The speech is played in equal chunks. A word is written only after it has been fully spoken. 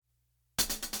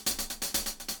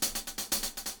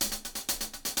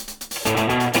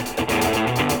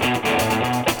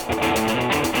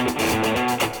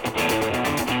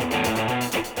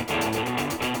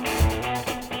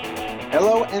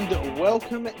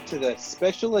welcome to the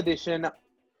special edition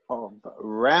of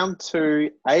Round 2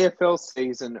 AFL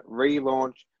Season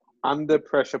Relaunch Under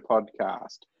Pressure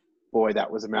podcast. Boy,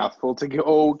 that was a mouthful to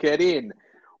all get in.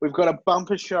 We've got a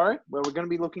bumper show where we're going to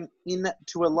be looking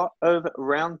into a lot of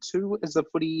Round 2 as the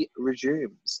footy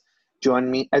resumes. Join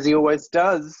me, as he always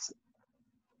does,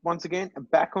 once again,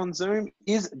 back on Zoom,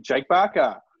 is Jake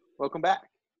Barker. Welcome back.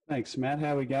 Thanks, Matt.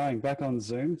 How are we going? Back on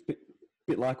Zoom.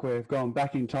 Bit like we've gone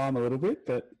back in time a little bit,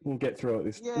 but we'll get through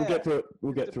it. We'll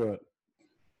get through it.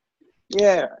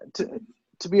 Yeah.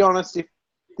 To be honest, if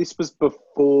this was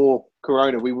before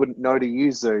Corona, we wouldn't know to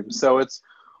use Zoom. So it's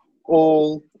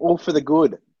all for the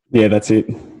good. Yeah, that's it.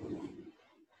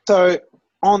 So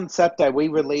on Saturday, we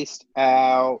released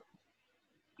our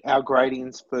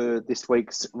gradings for this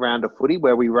week's round of footy,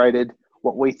 where we rated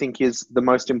what we think is the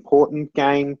most important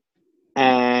game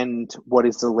and what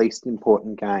is the least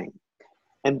important game.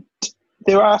 And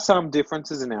there are some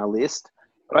differences in our list,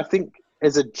 but I think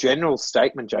as a general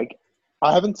statement, Jake,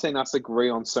 I haven't seen us agree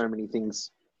on so many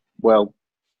things, well,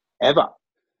 ever.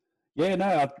 Yeah,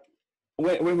 no,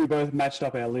 when we both matched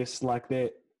up our lists, like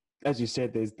that, as you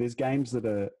said, there's games that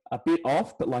are a bit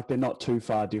off, but like they're not too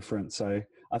far different. So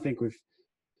I think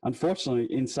unfortunately,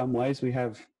 in some ways, we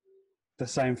have the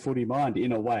same footy mind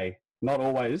in a way. Not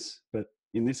always, but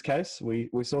in this case, we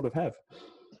sort of have.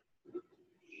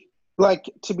 Like,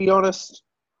 to be honest,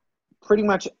 pretty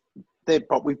much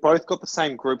we've both got the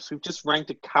same groups. We've just ranked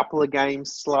a couple of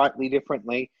games slightly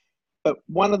differently. But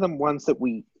one of the ones that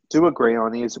we do agree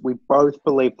on is we both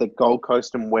believe that Gold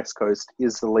Coast and West Coast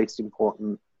is the least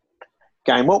important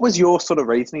game. What was your sort of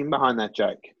reasoning behind that,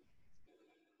 Jake?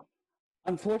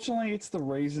 Unfortunately, it's the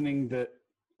reasoning that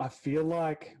I feel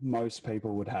like most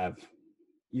people would have.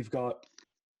 You've got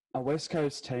a West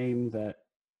Coast team that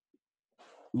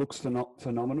looks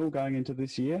phenomenal going into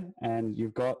this year, and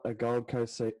you've got a Gold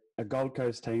Coast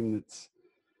team that's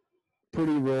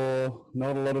pretty raw,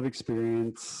 not a lot of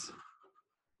experience.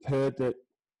 Heard that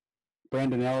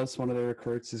Brandon Ellis, one of their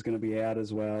recruits, is going to be out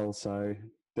as well, so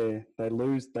they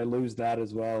lose that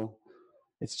as well.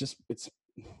 It's just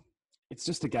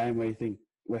a game where you think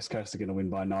West Coast are going to win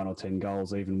by 9 or 10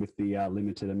 goals, even with the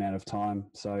limited amount of time.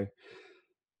 So,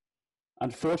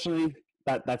 unfortunately,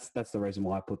 that's the reason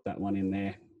why I put that one in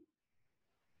there.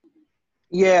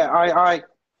 Yeah, I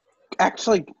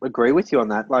actually agree with you on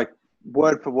that. Like,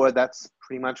 word for word, that's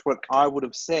pretty much what I would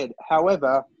have said.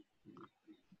 However,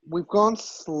 we've gone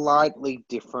slightly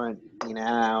different in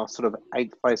our sort of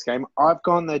 8th place game. I've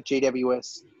gone the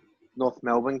GWS North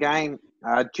Melbourne game.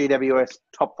 GWS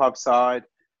top 5 side.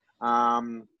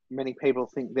 Many people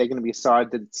think they're going to be a side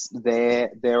that's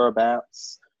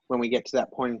thereabouts when we get to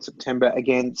that point in September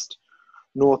against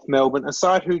North Melbourne, a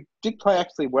side who did play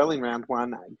actually well in round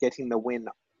 1, getting the win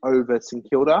over St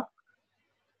Kilda.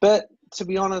 But to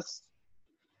be honest,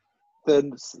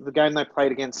 the game they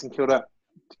played against St Kilda,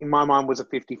 in my mind, was a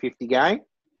 50-50 game.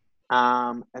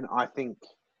 And I think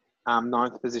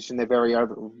 9th position, they're very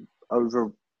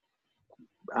over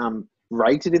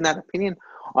rated in that opinion.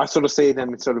 I sort of see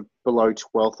them sort of below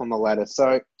 12th on the ladder.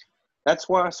 So that's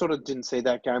why I sort of didn't see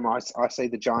that game. I see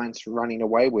the Giants running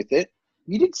away with it.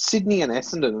 You did Sydney and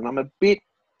Essendon, and I'm a bit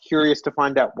curious to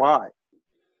find out why.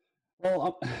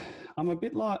 Well, I'm a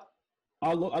bit like,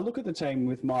 I look at the team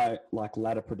with my like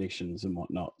ladder predictions and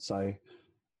whatnot. So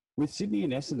with Sydney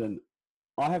and Essendon,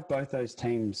 I have both those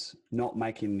teams not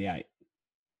making the 8.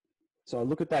 So I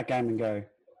look at that game and go,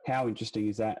 how interesting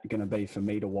is that going to be for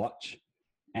me to watch?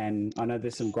 And I know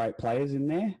there's some great players in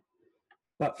there,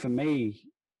 but for me,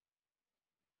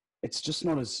 it's just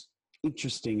not as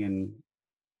interesting, and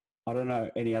I don't know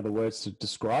any other words to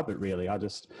describe it really. I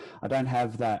don't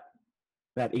have that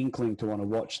inkling to want to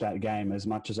watch that game as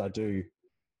much as I do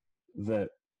the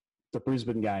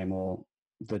Brisbane game or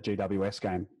the GWS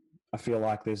game. I feel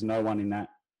like there's no one in that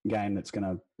game that's going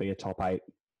to be a top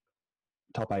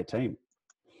eight team.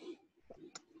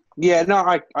 Yeah, no,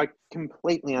 I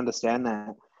completely understand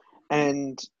that.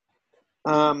 And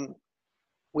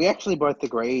we actually both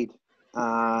agreed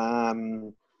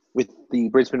with the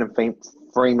Brisbane and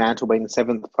Fremantle being the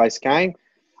 7th place game.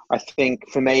 I think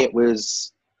for me it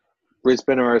was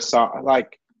Brisbane are a side,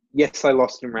 like, yes, they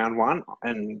lost in round 1,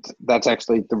 and that's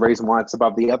actually the reason why it's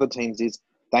above the other teams is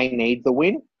they need the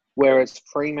win. Whereas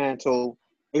Fremantle,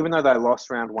 even though they lost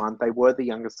round 1, they were the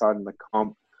younger side in the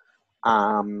comp.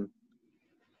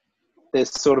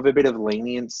 There's sort of a bit of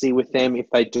leniency with them if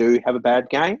they do have a bad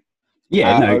game.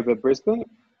 Over Brisbane.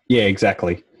 Yeah,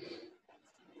 exactly.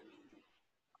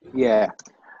 Yeah.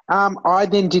 I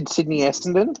then did Sydney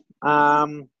Essendon.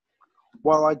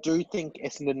 While I do think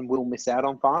Essendon will miss out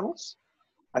on finals,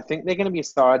 I think they're going to be a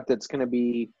side that's going to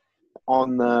be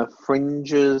on the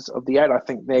fringes of the 8. I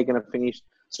think they're going to finish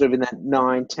sort of in that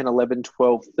 9, 10, 11,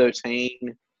 12,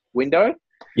 13 window.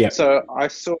 Yeah. So I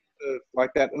sort of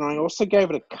like that. And I also gave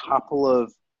it a couple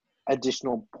of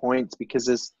additional points because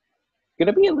there's going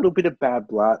to be a little bit of bad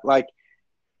blood. Like,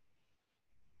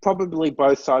 probably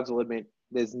both sides will admit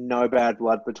there's no bad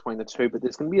blood between the two, but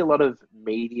there's going to be a lot of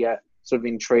media sort of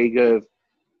intrigue of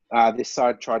this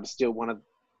side tried to steal one of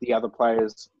the other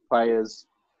players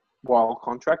while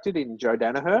contracted in Joe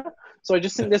Danaher. So I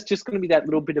just think there's just going to be that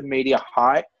little bit of media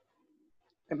hype.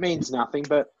 It means nothing,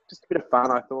 but just a bit of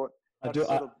fun, I thought. That's sort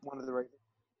of one of the reasons.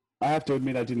 I have to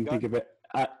admit, I didn't think about.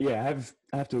 I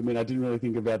have to admit, I didn't really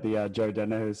think about the Joe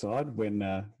Danaher side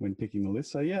when picking the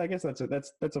list. So yeah, I guess that's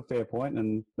a fair point,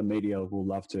 and the media will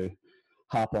love to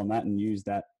harp on that and use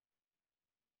that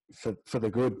for the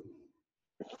good.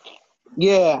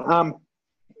 Yeah,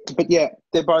 but yeah,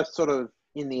 they're both sort of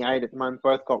in the 8 at the moment.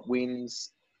 Both got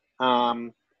wins,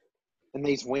 and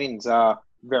these wins are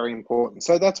very important.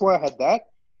 So that's why I had that.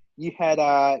 You had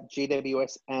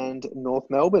GWS and North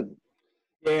Melbourne.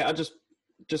 Yeah, I just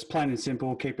plain and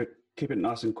simple, keep it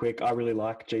nice and quick. I really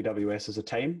like GWS as a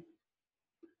team,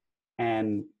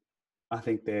 and I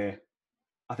think they're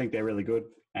really good.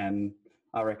 And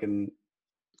I reckon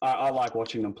I like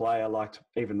watching them play. I liked,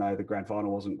 even though the grand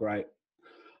final wasn't great,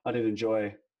 I did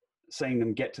enjoy seeing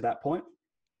them get to that point.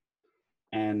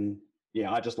 And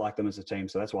yeah, I just like them as a team,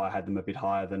 so that's why I had them a bit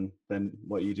higher than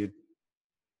what you did.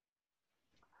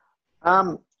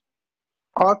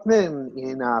 I've been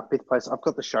in 5th place. I've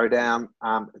got the Showdown.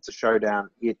 It's a showdown.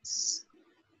 It's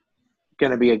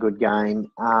going to be a good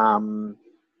game.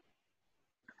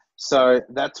 So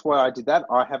that's why I did that.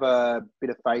 I have a bit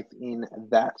of faith in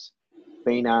that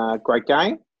being a great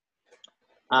game.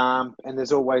 And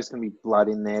there's always going to be blood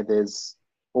in there. There's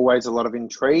always a lot of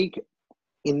intrigue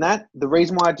in that. The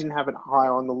reason why I didn't have it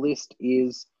higher on the list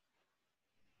is,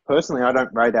 personally, I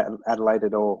don't rate Adelaide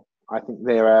at all. I think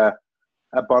they're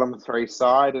a bottom 3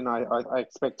 side, and I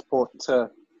expect Port to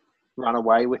run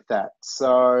away with that.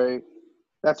 So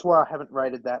that's why I haven't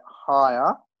rated that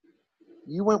higher.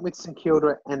 You went with St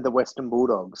Kilda and the Western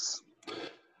Bulldogs.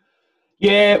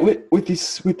 Yeah, with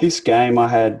this game, I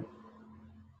had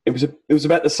it was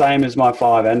about the same as my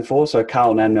 5 and 4. So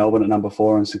Carlton and Melbourne at number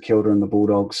 4, and St Kilda and the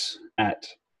Bulldogs at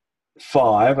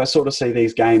 5. I sort of see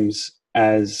these games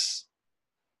as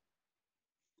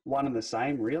one and the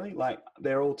same, really. Like,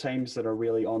 they're all teams that are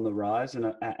really on the rise,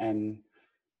 and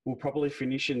will probably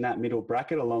finish in that middle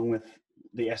bracket along with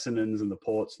the Essendons and the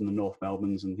Ports and the North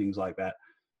Melbournes and things like that.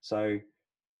 So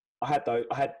I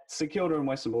had St Kilda and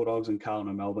Western Bulldogs and Carlton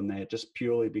and Melbourne there just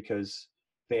purely because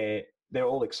they're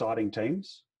all exciting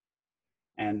teams,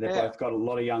 and they've both got a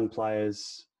lot of young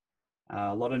players,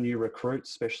 a lot of new recruits,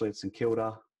 especially at St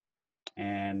Kilda.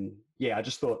 And yeah, I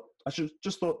just thought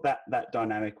that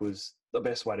dynamic was the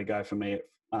best way to go for me at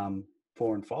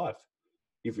 4 and 5.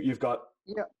 You've got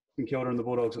St Kilda and the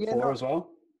Bulldogs at 4 as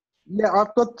well. Yeah,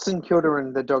 I've got St Kilda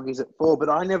and the Doggies at 4, but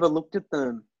I never looked at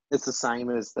them as the same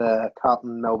as the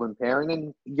Carlton-Melbourne pairing.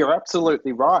 And you're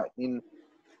absolutely right. In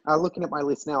looking at my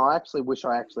list now, I actually wish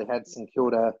I actually had St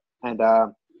Kilda and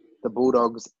the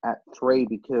Bulldogs at 3,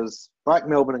 because, like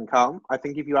Melbourne and Carlton, I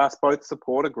think if you ask both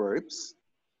supporter groups,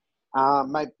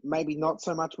 maybe not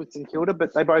so much with St Kilda,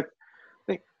 but they both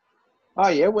think, oh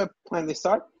yeah, we're playing this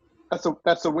side.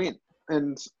 That's a win.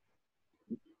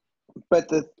 But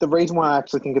the reason why I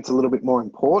actually think it's a little bit more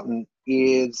important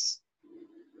is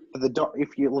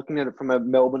if you're looking at it from a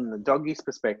Melbourne and the Doggies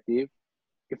perspective,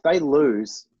 if they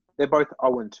lose, they're both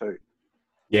 0-2.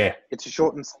 Yeah, it's a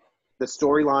shortened. The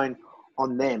storyline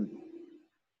on them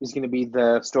is going to be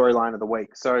the storyline of the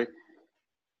week. So,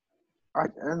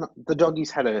 and the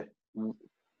Doggies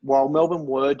while Melbourne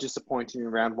were disappointing in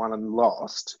round 1 and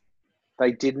lost,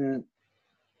 they did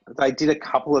a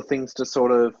couple of things to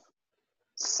sort of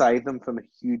save them from a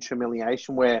huge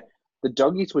humiliation where the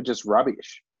Doggies were just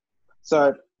rubbish.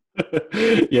 So,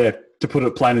 yeah, to put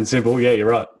it plain and simple, yeah, you're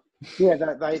right. Yeah,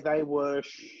 they were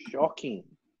shocking.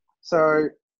 So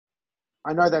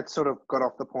I know that sort of got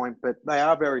off the point, but they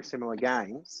are very similar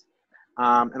games.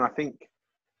 And I think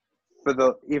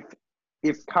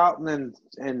if Carlton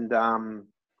and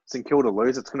St Kilda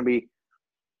lose, it's going to be,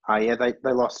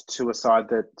 they lost to a side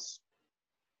that's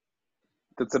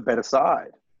a better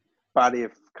side. But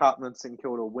if Carlton and St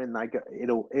Kilda win,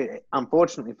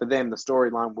 unfortunately for them, the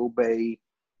storyline will be,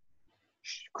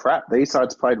 crap, these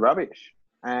sides played rubbish.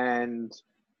 And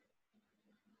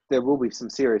there will be some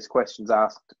serious questions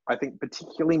asked, I think,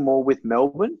 particularly more with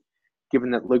Melbourne, given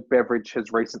that Luke Beveridge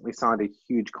has recently signed a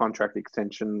huge contract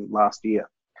extension last year.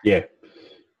 Yeah.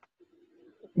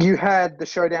 You had the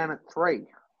Showdown at 3.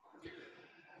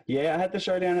 Yeah, I had the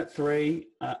showdown at 3.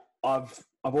 I've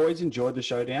always enjoyed the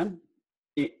showdown.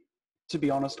 It, to be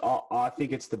honest, I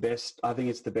think it's the best. I think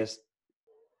it's the best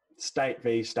state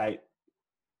v state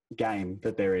game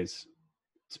that there is.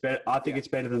 It's better. I think Yeah. it's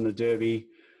better than the Derby.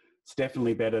 It's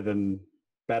definitely better than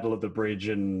Battle of the Bridge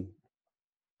and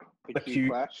The the Q Q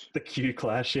clash. the Q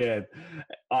Clash. Yeah,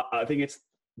 I think it's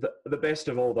the best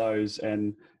of all those.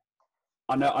 And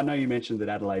I know you mentioned that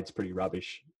Adelaide's pretty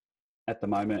rubbish at the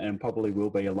moment and probably will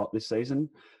be a lot this season.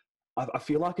 I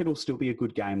feel like it'll still be a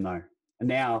good game though. And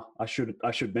now I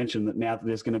should mention that now that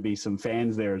there's going to be some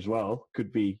fans there as well,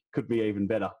 could be even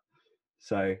better.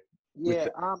 So with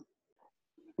Yeah.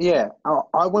 Yeah.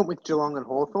 I went with Geelong and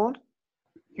Hawthorn.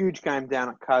 Huge game down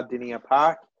at Cardinia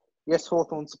Park. Yes,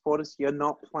 Hawthorn supporters, you're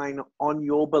not playing on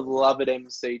your beloved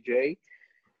MCG.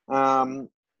 I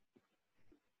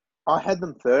had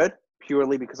them third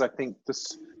purely because I think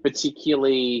this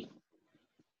particularly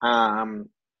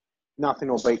nothing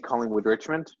will beat Collingwood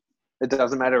Richmond. It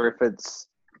doesn't matter if it's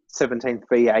 17th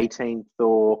v 18th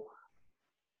or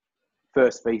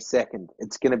first v second.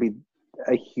 It's going to be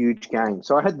a huge game.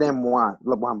 So I had them one,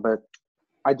 but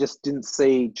I just didn't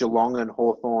see Geelong and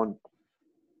Hawthorn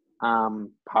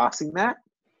passing that.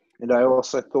 And I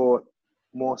also thought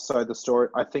more so the story.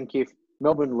 I think if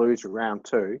Melbourne lose round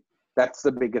 2, that's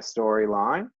the biggest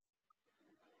storyline,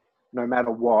 no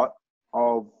matter what,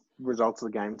 of results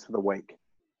of the games for the week.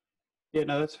 Yeah,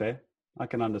 no, that's fair. I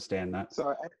can understand that.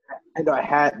 So, and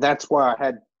that's why I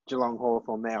had Geelong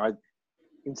Hawthorn there.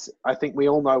 I think we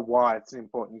all know why it's an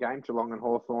important game. Geelong and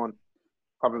Hawthorn,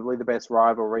 probably the best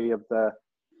rivalry of the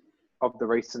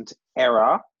recent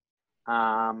era.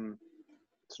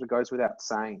 Sort of goes without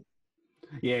saying.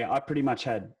 Yeah,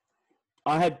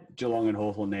 I had Geelong and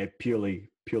Hawthorn there purely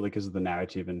because of the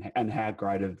narrative and how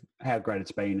great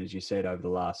it's been, as you said, over the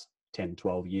last 10,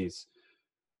 12 years.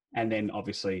 And then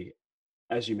obviously,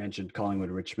 as you mentioned, Collingwood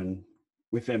and Richmond,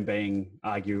 with them being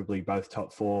arguably both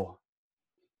top 4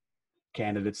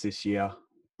 candidates this year,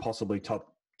 possibly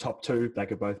top 2, they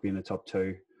could both be in the top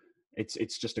 2.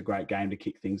 It's just a great game to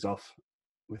kick things off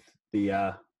with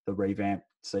the revamped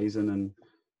season, and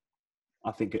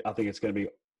I think it's going to be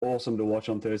awesome to watch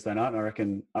on Thursday night. And I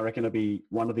reckon it'll be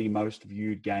one of the most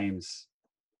viewed games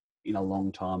in a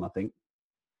long time, I think.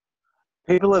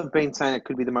 People have been saying it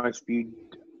could be the most viewed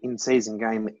in-season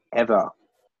game ever,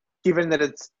 given that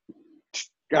it's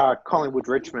Collingwood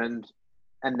Richmond,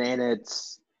 and then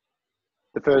it's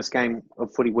the first game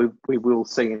of footy we will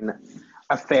see in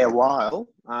a fair while.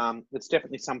 It's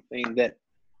definitely something that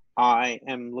I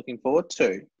am looking forward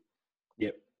to.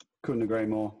 Yep, couldn't agree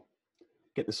more.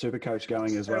 Get the Supercoach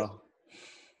going as well.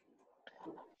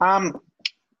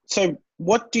 So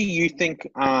what do you think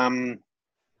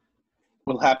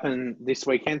will happen this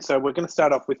weekend? So we're going to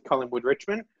start off with Collingwood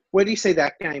Richmond. Where do you see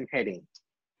that game heading?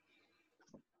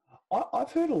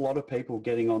 I've heard a lot of people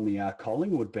getting on the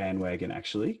Collingwood bandwagon,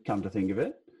 actually, come to think of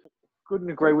it. Couldn't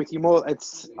agree with you more.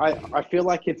 I feel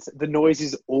like the noise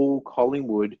is all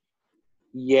Collingwood,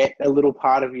 yet a little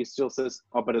part of you still says,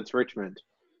 "Oh, but it's Richmond."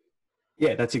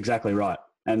 Yeah, that's exactly right.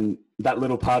 And that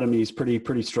little part of me is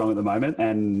pretty strong at the moment.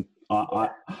 And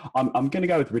I'm going to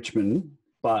go with Richmond,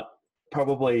 but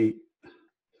probably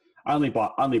only by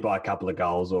a couple of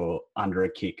goals or under a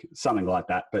kick, something like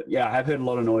that. But yeah, I have heard a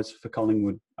lot of noise for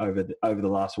Collingwood over the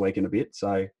last week and a bit.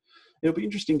 So it'll be an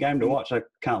interesting game to watch. I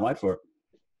can't wait for it.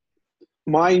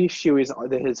 My issue is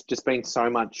there has just been so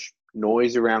much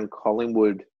noise around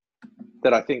Collingwood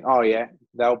that I think, oh yeah,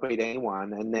 they'll beat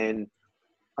anyone. And then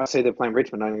I see they're playing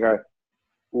Richmond and I go,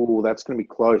 oh, that's going to be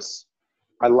close.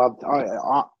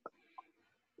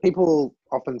 People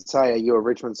often say, are you a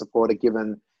Richmond supporter,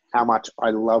 given how much I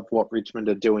love what Richmond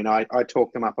are doing. I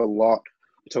talk them up a lot.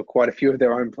 I talk quite a few of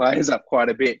their own players up quite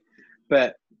a bit.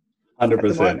 But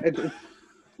 100%.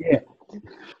 Yeah.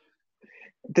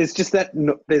 There's just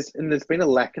there's been a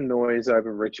lack of noise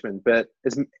over Richmond, but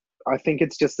I think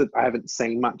it's just that I haven't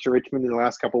seen much of Richmond in the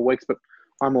last couple of weeks, but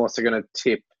I'm also going to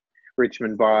tip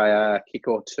Richmond by a kick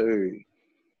or 2.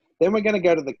 Then we're going to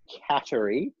go to the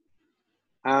Cattery.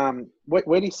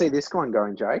 Where do you see this one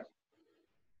going, Jake?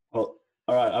 Well,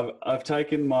 all right. I've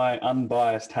taken my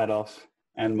unbiased hat off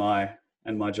and my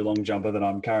Geelong jumper that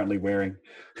I'm currently wearing.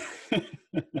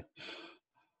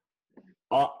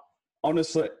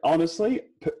 Honestly,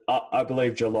 I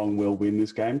believe Geelong will win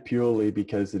this game purely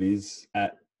because it is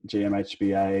at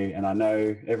GMHBA, and I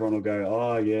know everyone will go,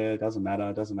 "Oh yeah, it doesn't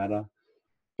matter."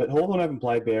 But Hawthorn haven't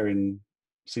played there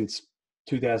since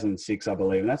 2006, I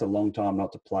believe, and that's a long time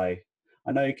not to play.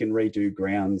 I know you can redo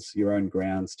your own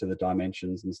grounds to the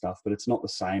dimensions and stuff, but it's not the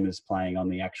same as playing on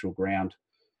the actual ground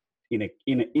in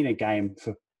a game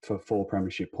for for 4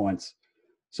 premiership points.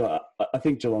 So I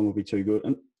think Geelong will be too good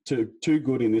and too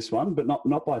good in this one, but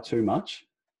not by too much.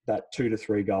 That 2 to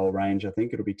 3 goal range, I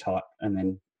think it'll be tight, and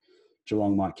then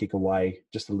Geelong might kick away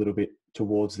just a little bit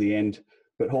towards the end.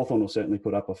 But Hawthorn will certainly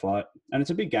put up a fight, and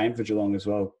it's a big game for Geelong as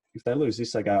well. If they lose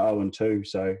this, they go 0-2,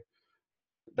 so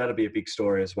that'll be a big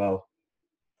story as well.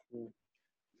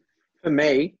 For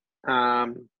me,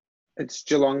 it's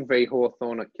Geelong v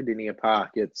Hawthorn at Kardinia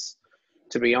Park. It's,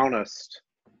 to be honest,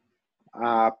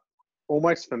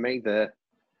 almost for me the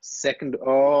second,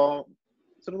 or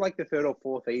sort of like the third or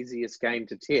fourth easiest game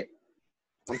to tip.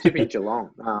 I'm tipping Geelong.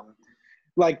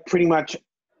 Like pretty much,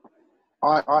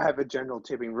 I have a general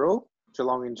tipping rule.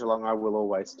 Geelong in Geelong, I will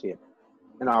always tip.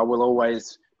 And I will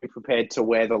always be prepared to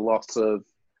wear the loss of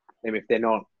them if they're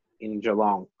not in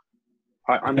Geelong.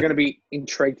 I'm going to be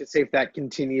intrigued to see if that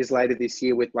continues later this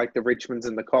year with like the Richmonds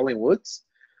and the Collingwoods.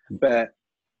 But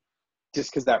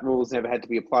just because that rule's never had to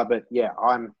be applied. But yeah,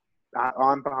 I'm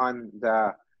behind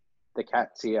the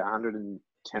Cats here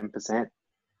 110%,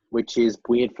 which is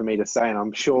weird for me to say. And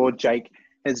I'm sure Jake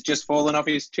has just fallen off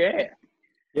his chair.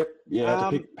 Yep.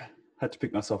 Yeah, had to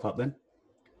pick myself up then.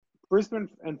 Brisbane,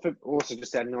 and for also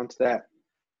just adding on to that,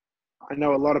 I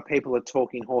know a lot of people are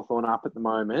talking Hawthorn up at the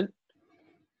moment.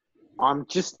 I'm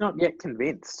just not yet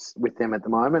convinced with them at the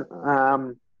moment.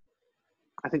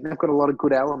 I think they've got a lot of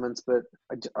good elements, but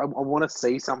I want to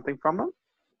see something from them.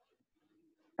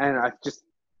 And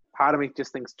part of me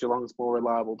just thinks Geelong's more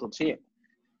reliable to tip.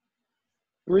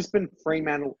 Brisbane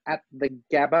Fremantle at the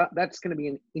Gabba. That's going to be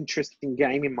an interesting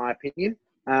game, in my opinion.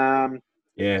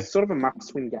 It's sort of a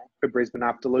must-win game for Brisbane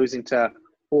after losing to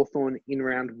Hawthorn in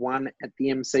round 1 at the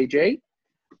MCG.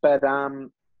 But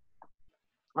I'm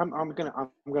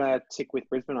gonna tick with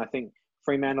Brisbane. I think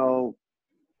Fremantle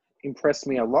impressed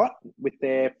me a lot with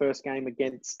their first game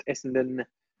against Essendon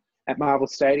at Marvel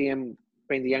Stadium,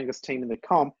 being the youngest team in the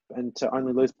comp, and to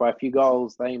only lose by a few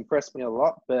goals. They impressed me a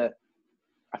lot, but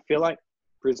I feel like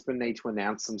Brisbane need to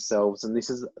announce themselves, and this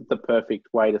is the perfect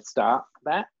way to start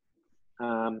that,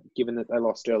 given that they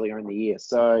lost earlier in the year.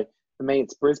 So for me,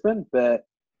 it's Brisbane, but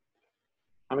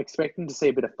I'm expecting to see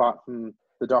a bit of fight from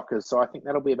the Dockers. So I think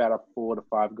that'll be about a 4 to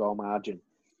 5 goal margin.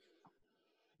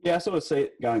 Yeah, I sort of see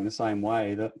it going the same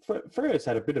way. Freo's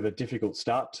had a bit of a difficult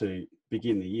start to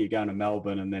begin the year, going to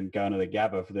Melbourne and then going to the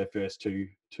Gabba for their first two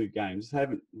games. They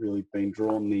haven't really been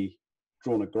drawn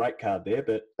a great card there,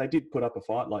 but they did put up a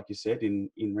fight, like you said, in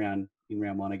round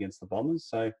 1 against the Bombers.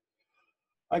 So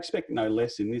I expect no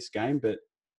less in this game, but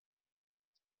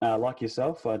like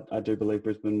yourself, I do believe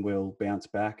Brisbane will bounce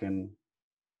back and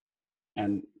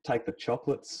take the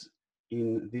chocolates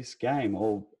in this game,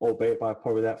 albeit by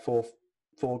probably that four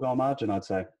goal margin, I'd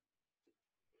say.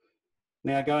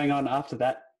 Now, going on after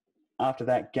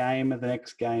that game, the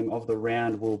next game of the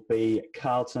round will be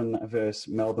Carlton versus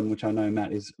Melbourne, which I know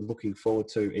Matt is looking forward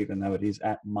to, even though it is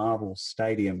at Marvel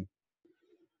Stadium.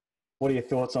 What are your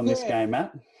thoughts on this game,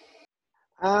 Matt?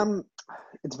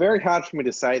 It's very hard for me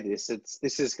to say this.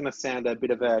 This is going to sound a bit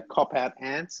of a cop-out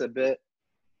answer, but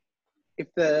if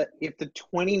the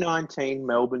 2019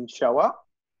 Melbourne show up,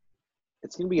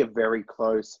 it's going to be a very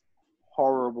close,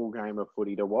 horrible game of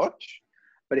footy to watch.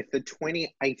 But if the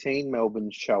 2018 Melbourne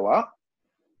show up,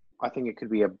 I think it could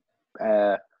be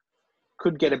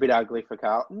could get a bit ugly for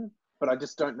Carlton. But I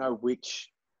just don't know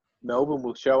which Melbourne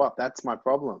will show up. That's my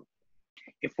problem.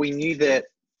 If we knew that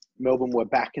Melbourne were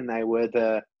back and they were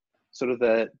the sort of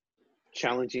the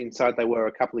challenging side they were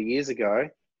a couple of years ago,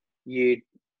 you'd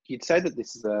say that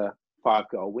this is a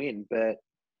 5-goal win. But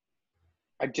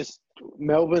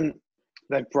Melbourne,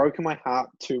 they've broken my heart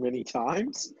too many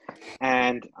times,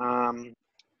 and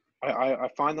I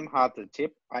find them hard to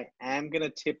tip. I am going to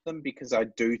tip them because I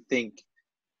do think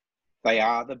they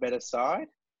are the better side.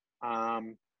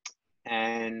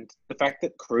 And the fact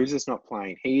that Cruz is not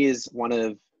playing, he is one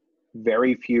of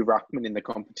very few ruckmen in the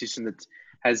competition that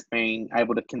has been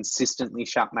able to consistently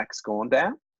shut Max Gawn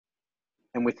down.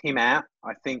 And with him out,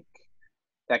 I think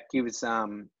that gives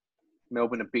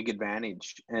Melbourne a big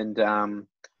advantage. And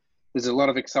there's a lot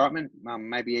of excitement,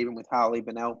 maybe even with Harley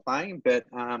Bennell playing. But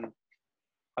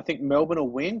I think Melbourne will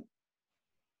win.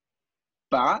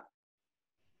 But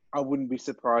I wouldn't be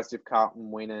surprised if Carlton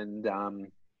win and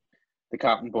the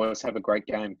Carlton boys have a great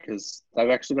game, because they've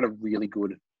actually got a really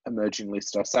good emerging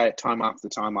list. I say it time after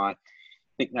time. I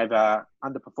think they've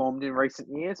underperformed in recent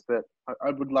years, but I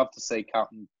would love to see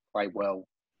Carlton play well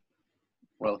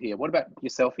here. What about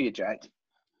yourself here, Jake?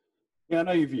 Yeah, I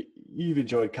know you've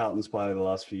enjoyed Carlton's play over the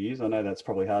last few years. I know that's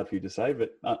probably hard for you to say,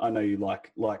 but I know you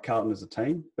like Carlton as a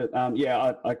team. But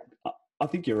I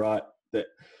think you're right that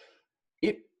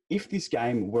if this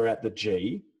game were at the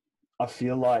G, I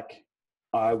feel like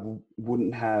I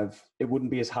wouldn't have. It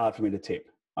wouldn't be as hard for me to tip.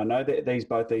 I know that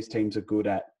both these teams are good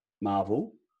at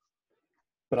Marvel,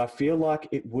 but I feel like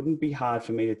it wouldn't be hard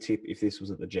for me to tip if this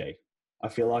was at the G. I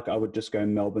feel like I would just go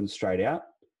Melbourne straight out,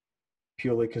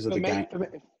 purely because of the game.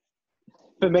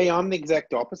 For me, I'm the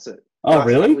exact opposite. Oh,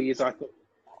 really?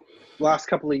 Last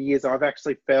couple of years, I've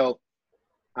actually felt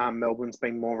Melbourne's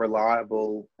been more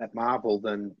reliable at Marvel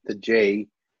than the G.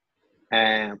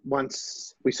 And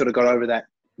once we sort of got over that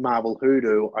Marvel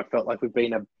hoodoo, I felt like we've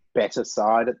been a better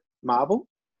side at Marvel.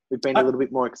 We've been a little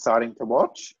bit more exciting to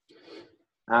watch.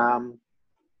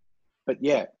 But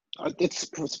yeah, it's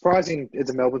surprising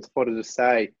as a Melbourne supporter to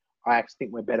say I actually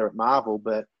think we're better at Marvel,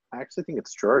 but I actually think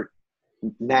it's true.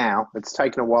 Now it's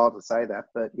taken a while to say that,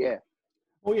 but yeah.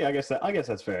 Well, yeah, I guess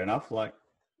that's fair enough. Like,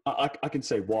 I can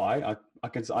see why.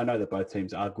 I know that both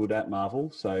teams are good at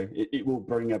Marvel, so it will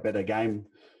bring a better game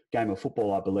of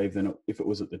football, I believe, than if it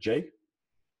was at the G.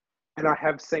 And I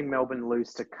have seen Melbourne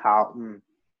lose to Carlton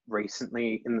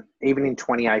recently, even in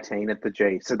 2018 at the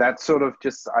G. So that's sort of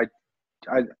just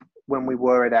when we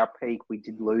were at our peak, we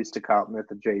did lose to Carlton at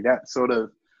the G. That's sort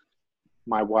of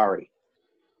my worry.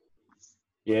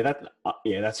 Yeah,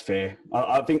 that's fair.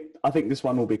 I think this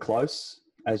one will be close,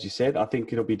 as you said. I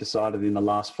think it'll be decided in the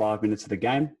last 5 minutes of the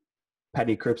game.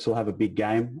 Paddy Cripps will have a big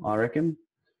game, I reckon.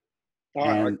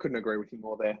 I couldn't agree with you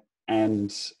more there.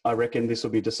 And I reckon this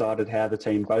will be decided how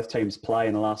both teams play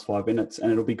in the last 5 minutes,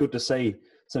 and it'll be good to see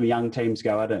some young teams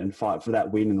go at it and fight for that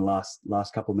win in the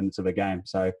last couple of minutes of a game.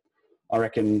 So I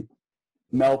reckon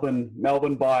Melbourne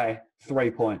by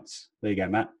 3 points. There you go,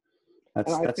 Matt.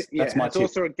 That's my tip.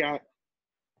 Also a game.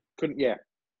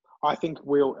 I think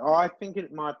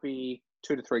it might be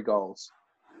 2 to 3 goals.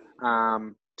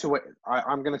 I'm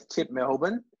going to tip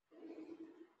Melbourne,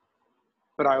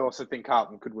 but I also think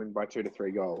Carlton could win by 2 to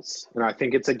 3 goals. And I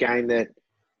think it's a game that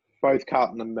both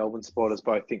Carlton and Melbourne supporters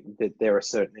both think that they're a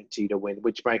certainty to win,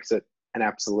 which makes it an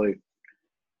absolute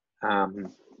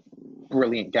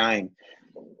brilliant game.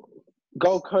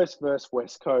 Gold Coast versus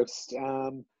West Coast.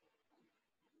 The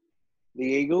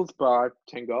Eagles by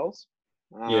 10 goals.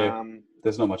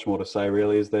 There's not much more to say,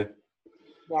 really, is there?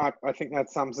 I think that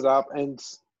sums it up. And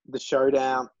the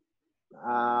showdown,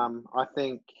 I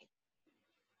think,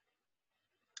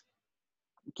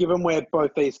 given where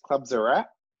both these clubs are at,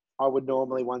 I would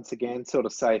normally once again sort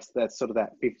of say that's sort of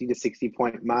that 50 to 60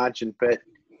 point margin, but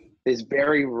there's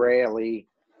very rarely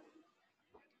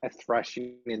a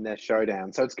thrashing in their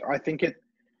showdown. So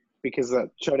because the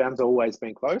showdown's always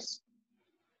been close.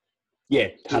 Yeah,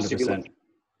 100%.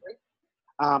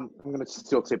 I'm going to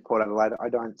still tip Port Adelaide. I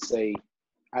don't see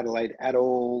Adelaide at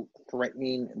all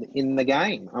threatening in the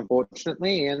game,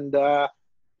 unfortunately. And I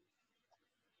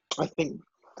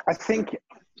think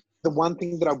the one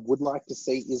thing that I would like to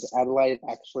see is Adelaide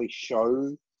actually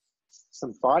show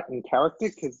some fight and character,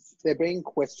 because they're being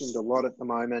questioned a lot at the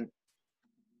moment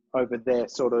over their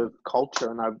sort of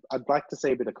culture, and I'd like to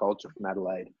see a bit of culture from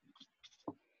Adelaide.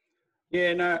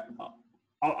 Yeah, no,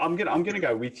 I'm gonna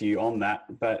go with you on that,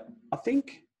 but I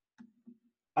think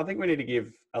we need to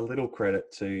give a little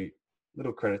credit to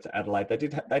Adelaide. They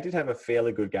did have a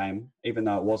fairly good game, even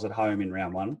though it was at home in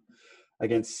round one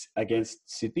against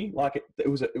Sydney. Like it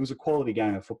was a quality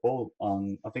game of football.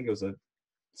 I think it was a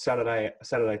Saturday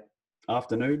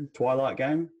afternoon twilight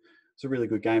game. It's a really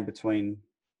good game between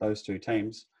those two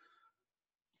teams.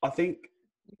 I think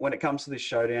when it comes to this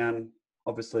showdown,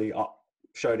 obviously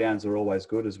showdowns are always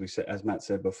good, as Matt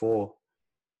said before,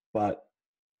 but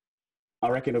I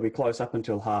reckon it'll be close up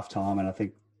until half time, and I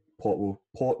think Port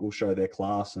will show their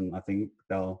class, and I think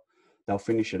they'll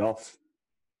finish it off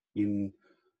in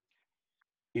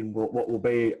what will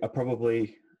be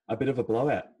probably a bit of a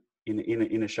blowout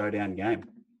in a showdown game.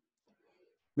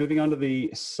 Moving on to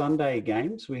the Sunday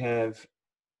games, we have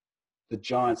the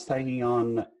Giants taking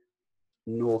on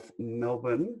North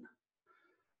Melbourne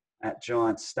at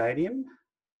Giants Stadium.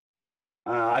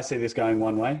 I see this going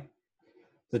one way.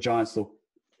 The Giants look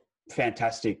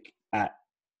fantastic at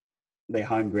their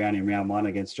home ground in round one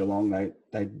against Geelong.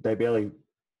 They barely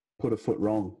put a foot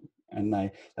wrong, and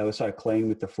they were so clean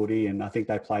with the footy, and I think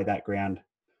they played that ground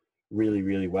really,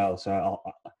 really well. So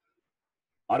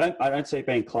I don't see it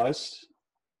being close,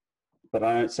 but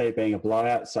I don't see it being a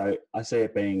blowout. So I see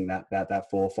it being about that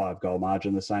 4 or 5 goal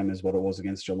margin, the same as what it was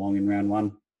against Geelong in round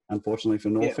one, unfortunately for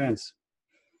North fans.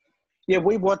 Yeah,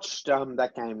 we watched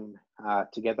that game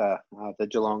together, the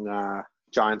Geelong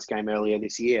Giants game earlier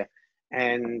this year,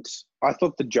 and I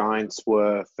thought the Giants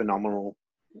were phenomenal,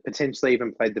 potentially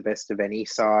even played the best of any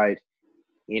side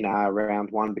in round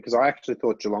one, because I actually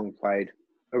thought Geelong played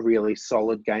a really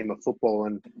solid game of football.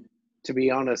 And to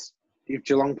be honest, if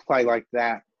Geelong play like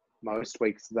that most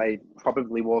weeks, they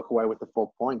probably walk away with the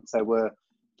 4 points. They were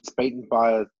just beaten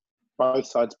by both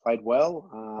sides played well.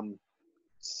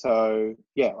 So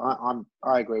yeah,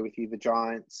 I agree with you. The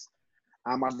Giants.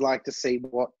 I'd like to see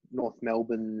what North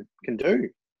Melbourne can do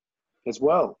as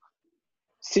well.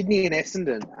 Sydney and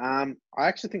Essendon. I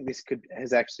actually think this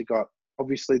has actually got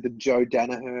obviously the Joe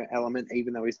Danaher element,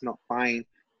 even though he's not playing.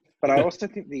 But I also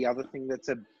think the other thing that's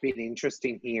a bit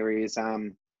interesting here is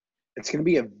it's going to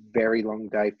be a very long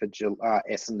day for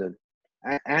Essendon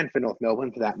and for North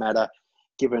Melbourne for that matter,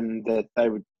 given that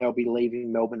they'll be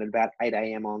leaving Melbourne at about 8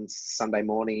 a.m. on Sunday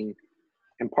morning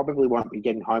and probably won't be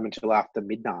getting home until after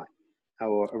midnight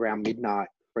or around midnight,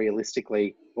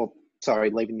 realistically.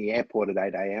 Leaving the airport at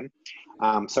 8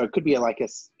 a.m. So it could be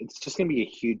it's just going to be a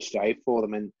huge day for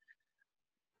them. And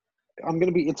it's going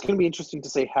to be interesting to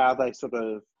see how they sort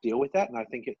of deal with that. And I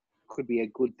think it could be a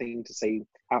good thing to see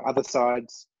how other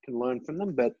sides can learn from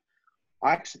them. But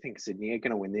I actually think Sydney are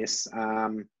going to win this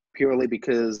purely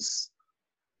because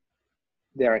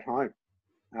they're at home.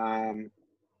 I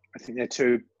think they're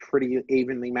two pretty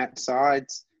evenly matched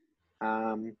sides.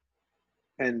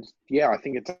 And yeah, I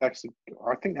think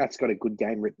that's got a good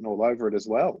game written all over it as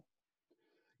well.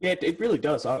 Yeah, it really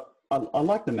does. I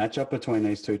like the matchup between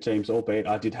these two teams, albeit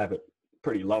I did have it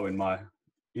pretty low in my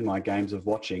games of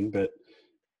watching, but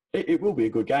it will be a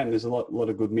good game. There's a lot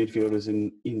of good midfielders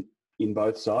in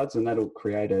both sides, and that'll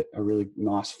create a really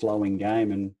nice flowing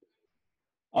game. And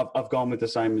I've gone with the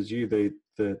same as you,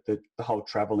 the whole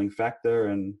travelling factor,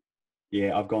 and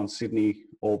yeah, I've gone Sydney,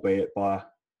 albeit by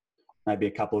maybe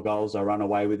a couple of goals. I run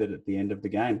away with it at the end of the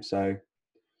game. So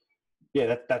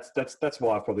yeah, that's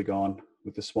why I've probably gone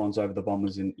with the Swans over the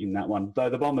Bombers in that one. Though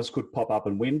the Bombers could pop up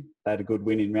and win. They had a good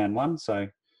win in round one, so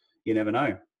you never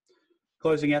know.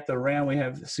 Closing out the round, we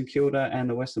have St Kilda and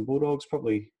the Western Bulldogs.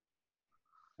 Probably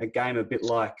a game a bit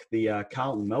like the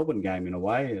Carlton-Melbourne game in a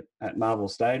way at Marvel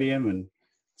Stadium, and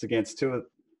it's against two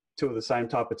of the same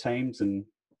type of teams and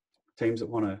teams that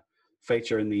want to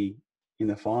feature in the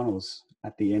finals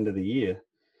at the end of the year.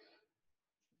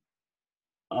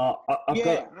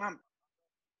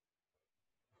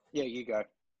 Yeah, you go.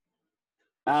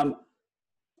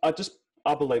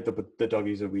 I believe the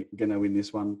Doggies are going to win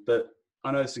this one, but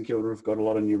I know St Kilda have got a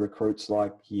lot of new recruits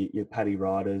like your Paddy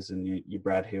Riders and your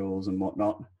Brad Hills and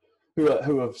whatnot,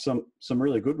 who have some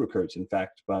really good recruits, in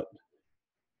fact. But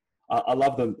I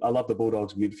love them. I love the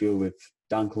Bulldogs midfield with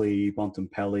Dunkley,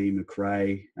 Bontempelli,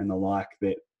 McRae, and the like.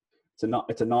 That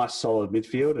it's a nice solid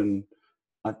midfield, and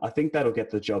I think that'll get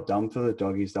the job done for the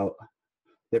Doggies.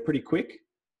 They're pretty quick.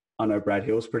 I know Brad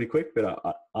Hill's pretty quick, but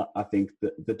I think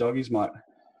that the Doggies might,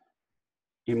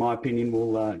 in my opinion,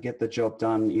 will get the job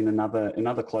done in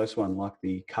another close one like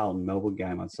the Carlton-Melbourne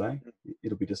game, I'd say.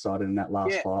 It'll be decided in that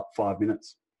last 5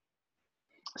 minutes.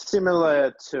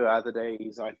 Similar to other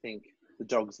days, I think the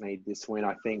Dogs need this win.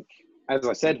 I think, as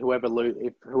I said, whoever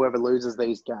loses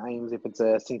these games, if it's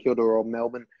a St Kilda or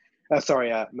Melbourne,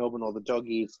 Melbourne or the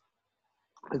Doggies,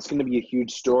 it's going to be a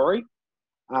huge story.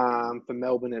 For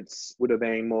Melbourne, would have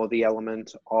been more the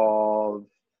element of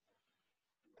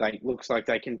looks like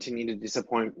they continue to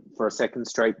disappoint for a second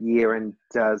straight year, and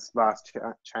does vast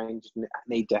change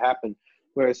need to happen?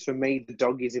 Whereas for me, the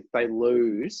Doggies, if they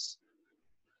lose,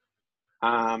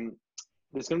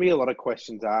 there's going to be a lot of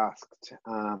questions asked.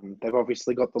 They've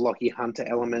obviously got the Lockie Hunter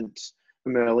element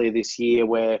from earlier this year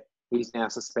where he's now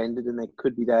suspended, and there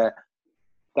could be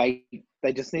they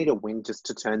just need a win just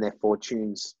to turn their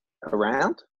fortunes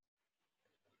around,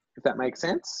 if that makes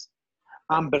sense.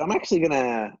 But I'm actually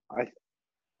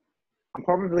I'm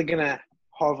probably going to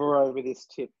hover over this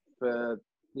tip for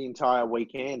the entire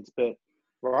weekend. But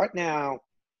right now,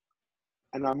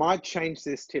 and I might change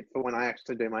this tip for when I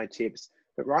actually do my tips,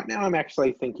 but right now I'm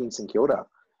actually thinking St Kilda,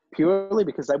 purely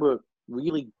because they were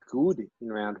really good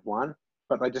in round one,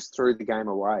 but they just threw the game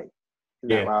away in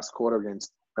that last quarter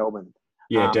against Melbourne.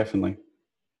 Yeah, definitely.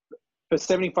 For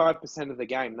 75% of the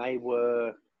game, they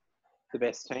were the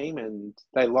best team, and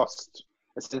they lost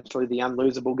essentially the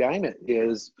unlosable game. It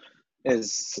is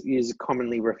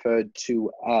commonly referred to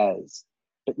as.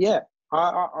 But yeah,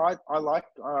 I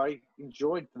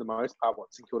enjoyed for the most part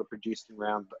what St Kilda produced in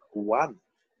round one.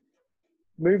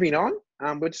 Moving on,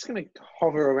 we're just going to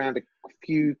hover around a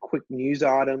few quick news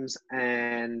items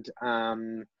and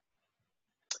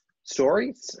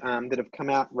stories that have come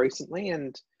out recently,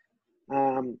 and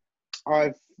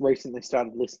I've recently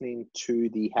started listening to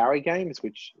the Howie Games,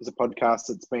 which is a podcast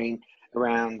that's been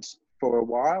around for a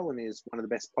while and is one of the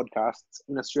best podcasts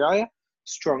in Australia.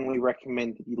 Strongly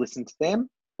recommend that you listen to them,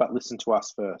 but listen to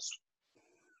us first.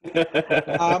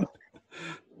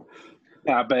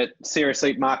 But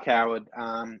seriously, Mark Howard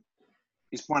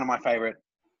is one of my favourite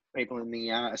people in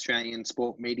the Australian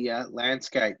sport media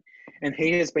landscape. And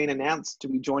he has been announced to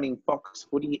be joining Fox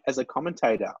Footy as a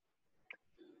commentator.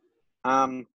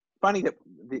 Funny that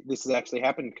this has actually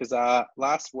happened because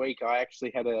last week I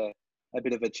actually had a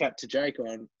bit of a chat to Jake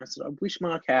on. I said, I wish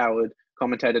Mark Howard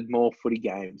commentated more footy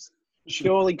games.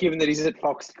 Surely, given that he's at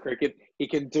Fox Cricket, he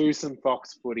can do some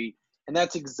Fox Footy. And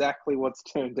that's exactly what's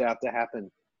turned out to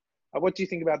happen. What do you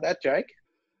think about that, Jake?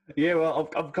 Yeah, well,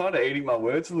 I'm kind of eating my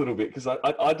words a little bit because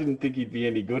I didn't think he'd be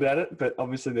any good at it, but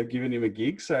obviously they've given him a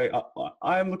gig. So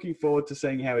I am looking forward to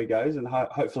seeing how he goes, and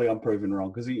hopefully I'm proven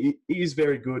wrong because he is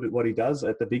very good at what he does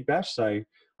at the Big Bash. So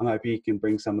I'm hoping he can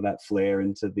bring some of that flair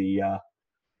into the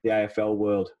AFL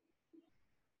world.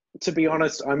 To be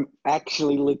honest, I'm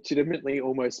actually legitimately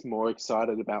almost more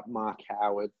excited about Mark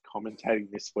Howard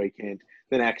commentating this weekend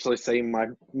than actually seeing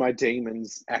my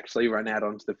Demons actually run out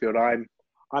onto the field.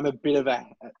 I'm a bit of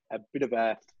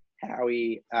a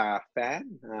Howie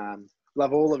fan.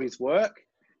 Love all of his work,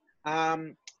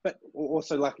 but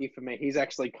also lucky for me, he's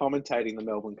actually commentating the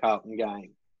Melbourne Carlton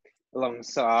game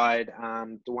alongside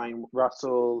Dwayne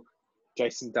Russell,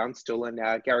 Jason Dunstall, and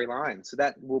Gary Lyons. So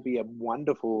that will be a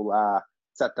wonderful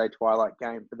Saturday twilight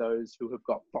game for those who have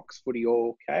got Fox Footy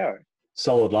or KO.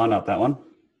 Solid lineup, that one.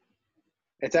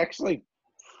 It's actually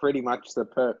pretty much the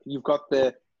perk. You've got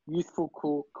the youthful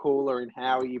cooler in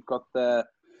Howie. You've got the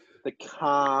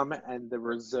calm and the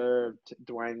reserved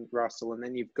Dwayne Russell, and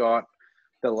then you've got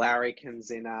the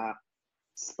larrikins in the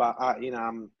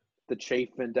Chief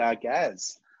and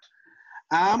Gaz.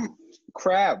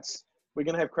 Crowds. We're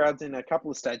going to have crowds in a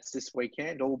couple of states this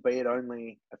weekend, albeit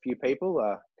only a few people,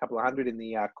 a couple of hundred in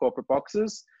the corporate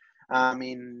boxes,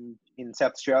 in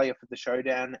South Australia for the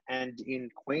showdown, and in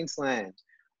Queensland,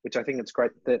 which I think it's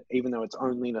great that even though it's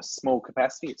only in a small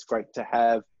capacity, it's great to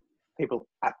have people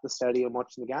at the stadium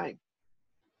watching the game.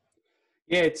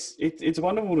 Yeah, it's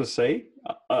wonderful to see.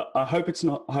 I hope it's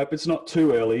not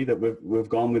too early that we've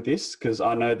gone with this, because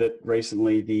I know that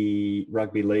recently the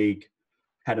rugby league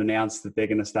had announced that they're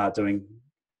going to start doing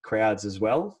crowds as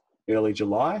well early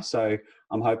July. So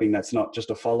I'm hoping that's not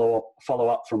just a follow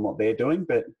up from what they're doing,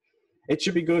 but it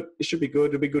should be good. It should be good.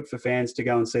 It'll be good for fans to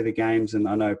go and see the games. And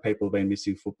I know people have been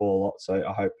missing football a lot. So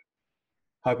I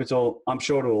hope it's all, I'm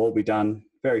sure it'll all be done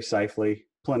very safely,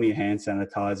 plenty of hand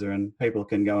sanitizer, and people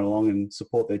can go along and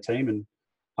support their team and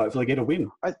hopefully get a win.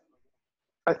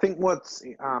 I think what's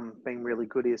been really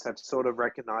good is they've sort of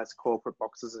recognised corporate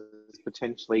boxes as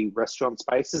potentially restaurant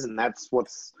spaces, and that's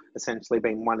what's essentially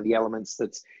been one of the elements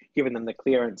that's given them the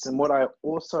clearance. And what I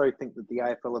also think that the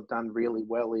AFL have done really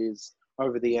well is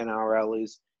over the NRL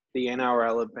is the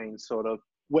NRL have been sort of,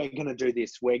 we're going to do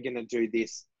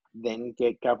this, then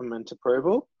get government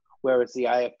approval, whereas the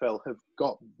AFL have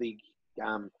got the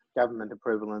government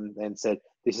approval and then said,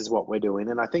 this is what we're doing.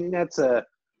 And I think that's a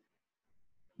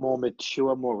more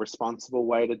mature, more responsible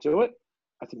way to do it.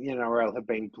 I think the NRL have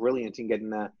been brilliant in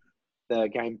getting the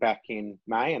game back in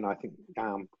May, and I think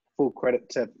full credit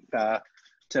to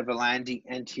Volandi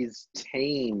and his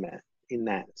team in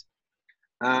that.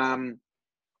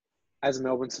 As a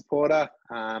Melbourne supporter,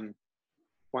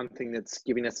 one thing that's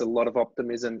giving us a lot of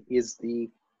optimism is the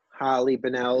Harley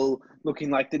Bennell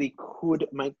looking like that he could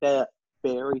make the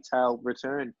fairy tale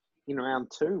return in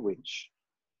round 2, which,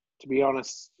 to be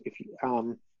honest,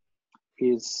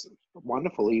 is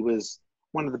wonderful. He was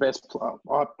one of the best.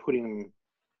 I put him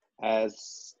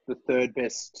as the 3rd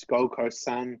best Gold Coast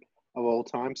son of all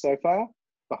time so far,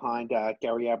 behind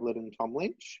Gary Ablett and Tom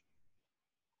Lynch.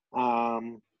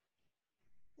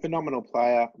 Phenomenal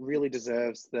player, really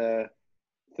deserves the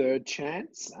 3rd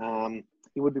chance.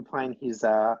 He would be playing his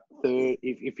 3rd,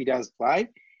 if he does play,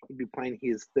 he'd be playing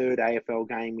his 3rd AFL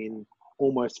game in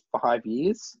almost 5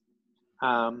 years.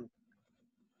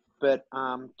 But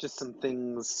just some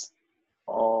things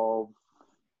of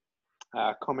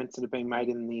comments that have been made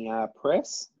in the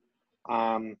press.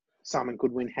 Simon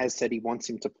Goodwin has said he wants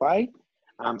him to play,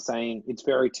 saying it's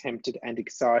very tempted and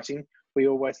exciting. We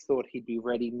always thought he'd be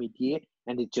ready mid-year,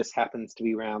 and it just happens to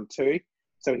be round 2.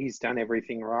 So he's done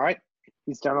everything right.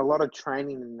 He's done a lot of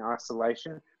training in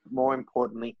isolation. More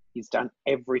importantly, he's done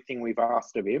everything we've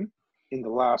asked of him in the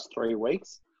last 3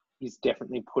 weeks. He's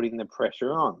definitely putting the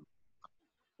pressure on.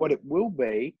 What it will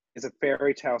be is a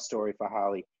fairy tale story for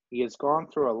Harley. He has gone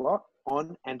through a lot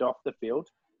on and off the field,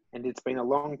 and it's been a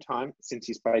long time since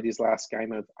he's played his last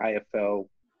game of AFL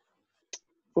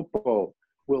football.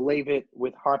 We'll leave it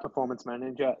with high performance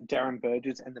manager Darren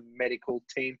Burgess and the medical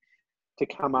team to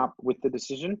come up with the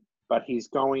decision, but he's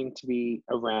going to be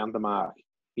around the mark.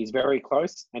 He's very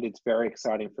close, and it's very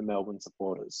exciting for Melbourne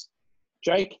supporters.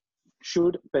 Jake?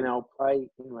 Should Benell play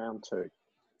in round 2?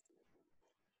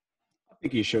 I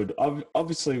think you should.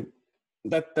 Obviously,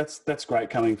 that's great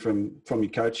coming from your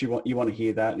coach. You want to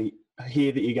hear that, and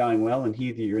hear that you're going well, and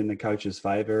hear that you're in the coach's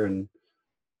favour, and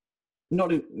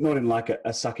not in like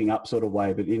a sucking up sort of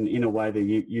way, but in a way that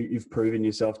you've proven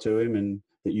yourself to him, and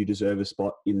that you deserve a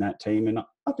spot in that team. And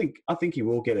I think he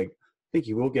will get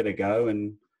a go,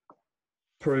 and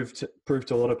prove to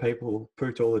a lot of people,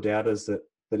 prove to all the doubters that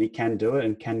he can do it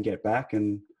and can get back.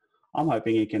 And I'm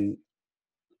hoping he can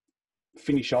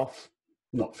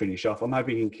not finish off. I'm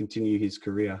hoping he can continue his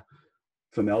career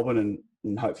for Melbourne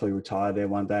and hopefully retire there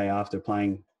one day after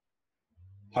playing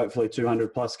hopefully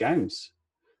 200 plus games.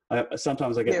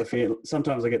 Sometimes I get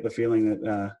the feeling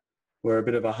that we're a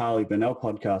bit of a Harley Bennell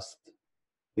podcast.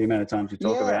 The amount of times we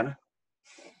talk about it.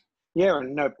 Yeah,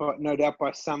 and no doubt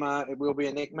by summer it will be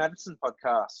a Nick Madison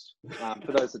podcast.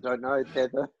 For those that don't know, they're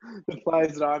the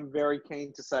players that I'm very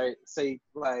keen to see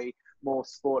play more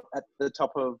sport at the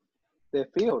top of their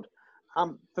field.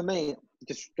 For me,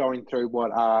 just going through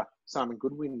what Simon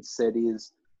Goodwin said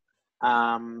is,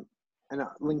 and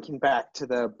linking back to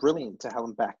the brilliant To Hell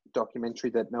and Back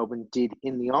documentary that Melbourne did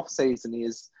in the off season,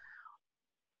 is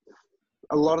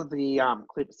a lot of the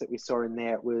clips that we saw in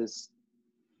there was,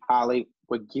 Harley,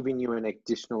 we're giving you an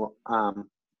additional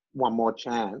one more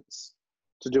chance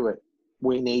to do it.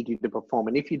 We need you to perform.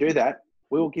 And if you do that,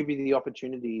 we'll give you the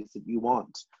opportunities that you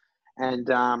want. And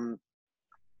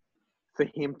for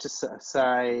him to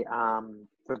say,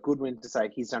 for Goodwin to say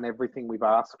he's done everything we've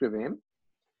asked of him.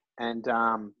 And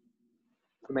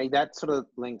for me, that sort of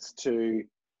links to,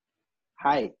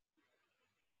 hey,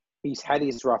 he's had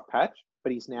his rough patch,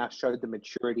 but he's now showed the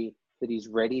maturity that he's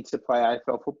ready to play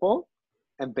AFL football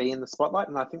and be in the spotlight.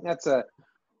 And I think that's a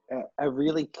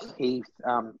really key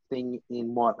thing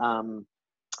in what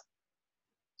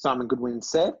Simon Goodwin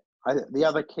said. The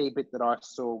other key bit that I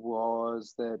saw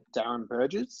was that Darren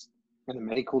Burgess and the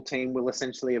medical team will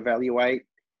essentially evaluate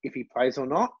if he plays or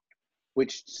not,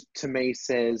 which to me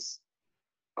says,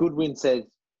 Goodwin said,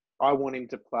 I want him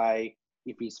to play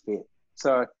if he's fit.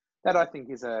 So that I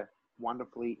think is a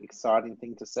wonderfully exciting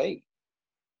thing to see.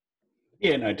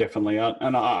 Yeah, no, definitely,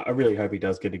 and I really hope he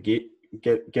does get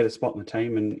a spot in the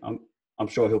team, and I'm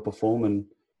sure he'll perform and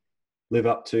live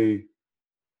up to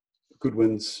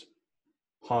Goodwin's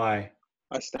high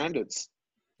standards.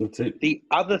 That's it. The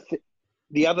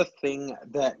other thing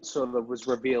that sort of was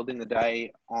revealed in the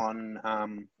day on,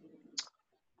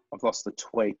 I've lost the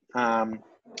tweet.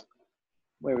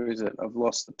 Where is it? I've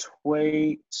lost the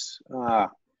tweet.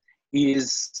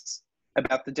 Is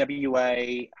about the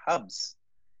WA hubs.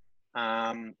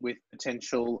 With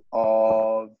potential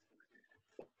of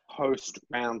post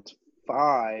round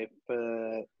 5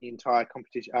 for the entire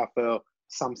competition, for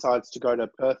some sides to go to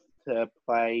Perth to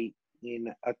play in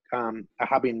a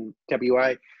hub in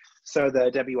WA, so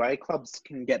the WA clubs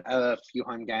can get a few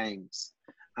home games.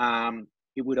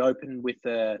 It would open with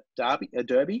a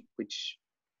derby, which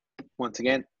once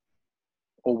again,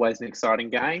 always an exciting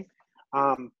game.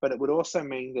 But it would also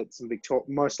mean that some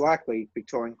most likely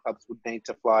Victorian clubs would need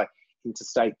to fly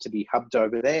interstate to be hubbed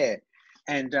over there.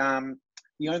 And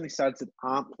the only sides that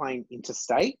aren't playing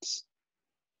interstate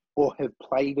or have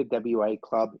played a WA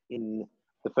club in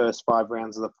the first 5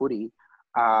 rounds of the footy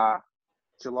are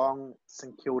Geelong,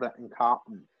 St Kilda and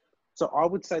Carlton. So I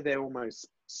would say they're almost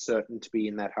certain to be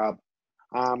in that hub.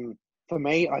 For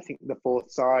me, I think the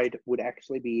 4th side would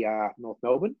actually be North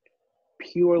Melbourne,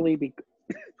 purely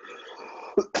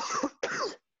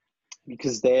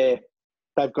because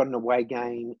they've got an away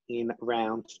game in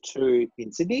round 2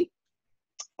 in Sydney,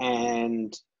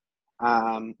 and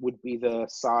would be the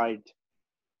side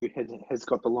who has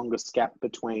got the longest gap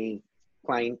between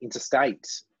playing interstate.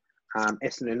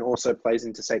 Essendon also plays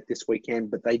interstate this weekend,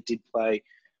 but they did play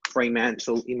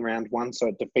Fremantle in round 1, so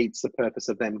it defeats the purpose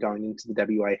of them going into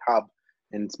the WA hub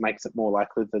and makes it more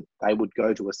likely that they would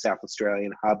go to a South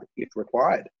Australian hub if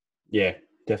required. Yeah,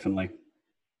 definitely.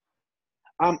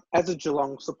 As a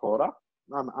Geelong supporter,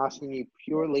 I'm asking you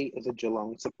purely as a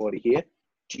Geelong supporter here.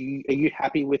 Are you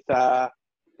happy with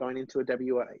going into a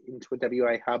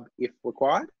WA hub if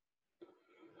required?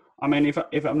 I mean,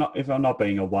 if I'm not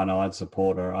being a one-eyed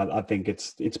supporter, I think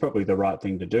it's probably the right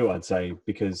thing to do. I'd say,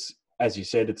 because as you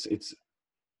said,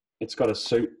 it's got to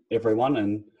suit everyone,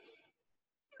 and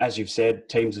as you've said,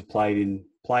 teams have played in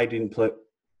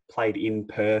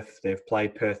Perth. They've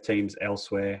played Perth teams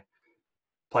elsewhere.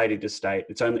 Played interstate.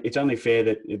 It's only fair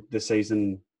that the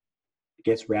season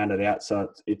gets rounded out, so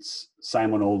it's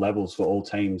same on all levels for all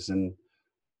teams. And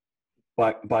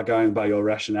by going by your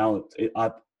rationale,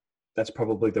 that's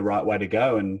probably the right way to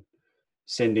go. And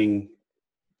sending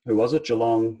who was it?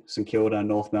 Geelong, St Kilda,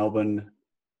 North Melbourne,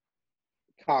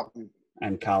 Carlton.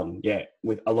 And Carlton. Yeah,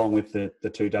 along with the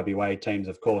two WA teams,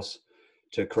 of course,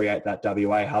 to create that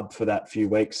WA hub for that few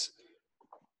weeks.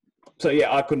 So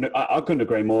yeah, I couldn't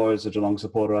agree more as a Geelong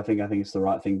supporter. I think it's the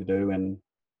right thing to do. And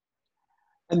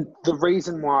the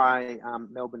reason why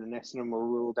Melbourne and Essendon were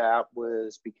ruled out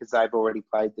was because they've already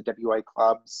played the WA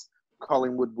clubs.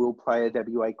 Collingwood will play a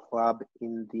WA club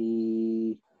in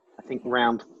the, I think,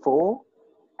 round 4.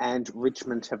 And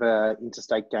Richmond have an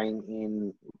interstate game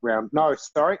in round... No,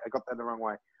 sorry, I got that the wrong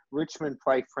way. Richmond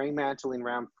play Fremantle in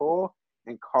round 4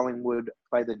 and Collingwood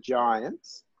play the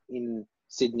Giants in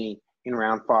Sydney in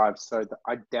round 5. So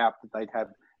I doubt that they'd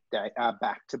have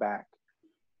back-to-back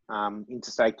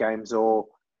interstate games or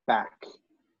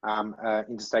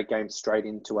interstate games straight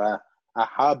into a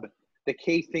hub. The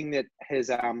key thing that has,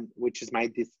 which has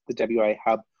made the WA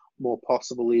hub more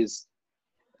possible is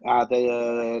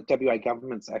the WA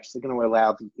government's actually going to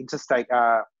allow the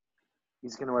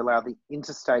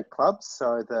interstate clubs,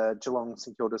 so the Geelong,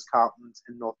 St Kilda's, Carltons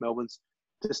and North Melbourne's,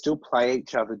 to still play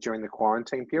each other during the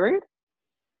quarantine period,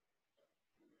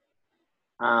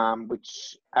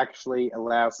 which actually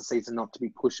allows the season not to be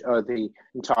pushed, or the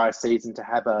entire season to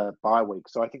have a bye week.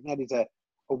 So I think that is a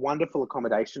wonderful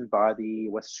accommodation by the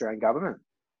West Australian government.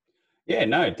 Yeah,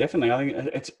 no, definitely. I think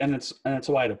it's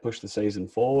a way to push the season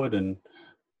forward, and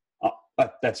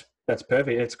that's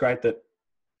perfect. It's great that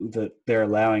they're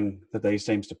allowing these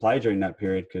teams to play during that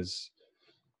period, because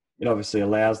it obviously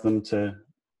allows them to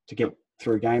get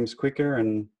through games quicker,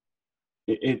 and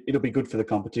it'll be good for the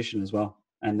competition as well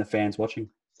and the fans watching.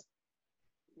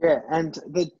 Yeah, and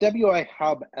the WA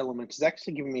hub element has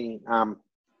actually given me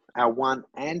our one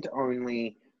and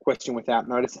only question without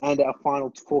notice and our final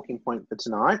talking point for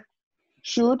tonight.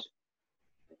 Should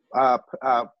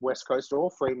West Coast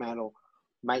or Fremantle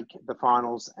make the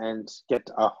finals and get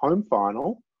a home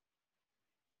final,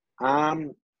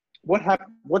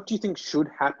 what do you think should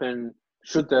happen?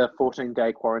 Should the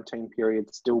 14-day quarantine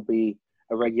period still be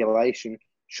a regulation?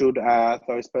 Should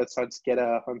those both sides get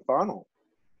a home final?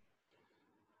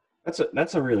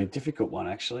 That's a really difficult one,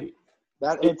 actually.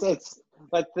 It's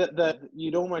like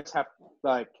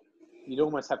you'd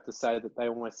almost have to say that they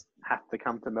almost have to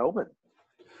come to Melbourne.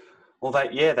 Well,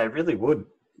 they really would.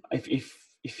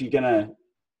 If you're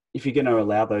gonna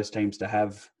allow those teams to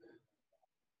have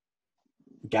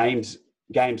games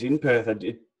in Perth,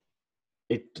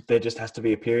 there just has to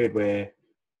be a period where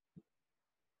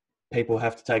people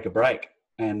have to take a break,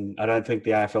 and I don't think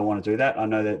the AFL want to do that. I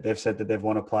know that they've said that they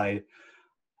want to play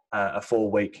a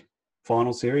 4-week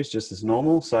final series just as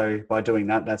normal. So by doing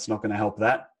that, that's not going to help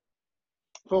that.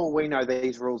 For all we know,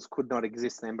 these rules could not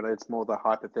exist then, but it's more the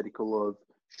hypothetical of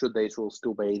should these rules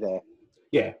still be there.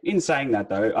 Yeah. In saying that,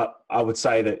 though, I would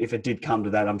say that if it did come to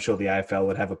that, I'm sure the AFL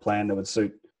would have a plan that would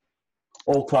suit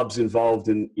all clubs involved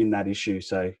in that issue.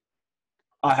 So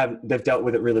they've dealt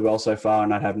with it really well so far,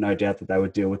 and I'd have no doubt that they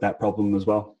would deal with that problem as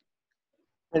well.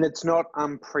 And it's not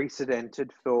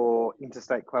unprecedented for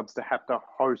interstate clubs to have to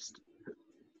host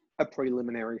a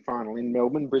preliminary final in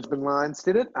Melbourne. Brisbane Lions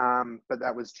did it, but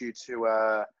that was due to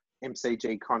a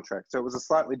MCG contract. So it was a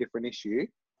slightly different issue,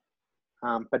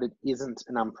 but it isn't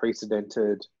an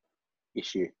unprecedented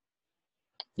issue.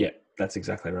 Yeah, that's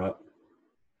exactly right.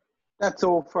 That's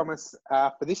all from us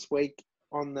for this week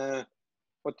on the,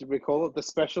 what did we call it? The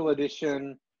special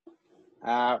edition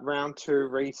round 2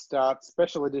 restart,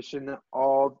 special edition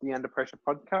of the Under Pressure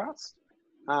podcast.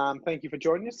 Thank you for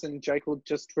joining us, and Jake will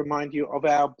just remind you of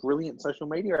our brilliant social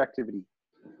media activity.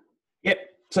 Yep.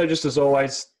 So just as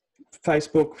always,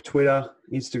 Facebook, Twitter,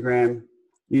 Instagram,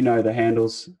 you know the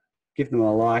handles. Give them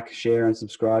a like, share, and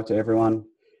subscribe to everyone.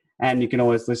 And you can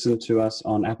always listen to us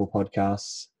on Apple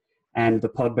Podcasts and the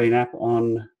Podbean app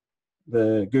on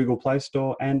the Google Play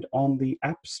Store and on the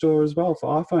App Store as well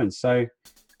for iPhones. So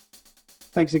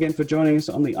thanks again for joining us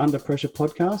on the Under Pressure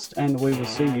podcast, and we will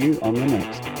see you on the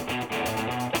next.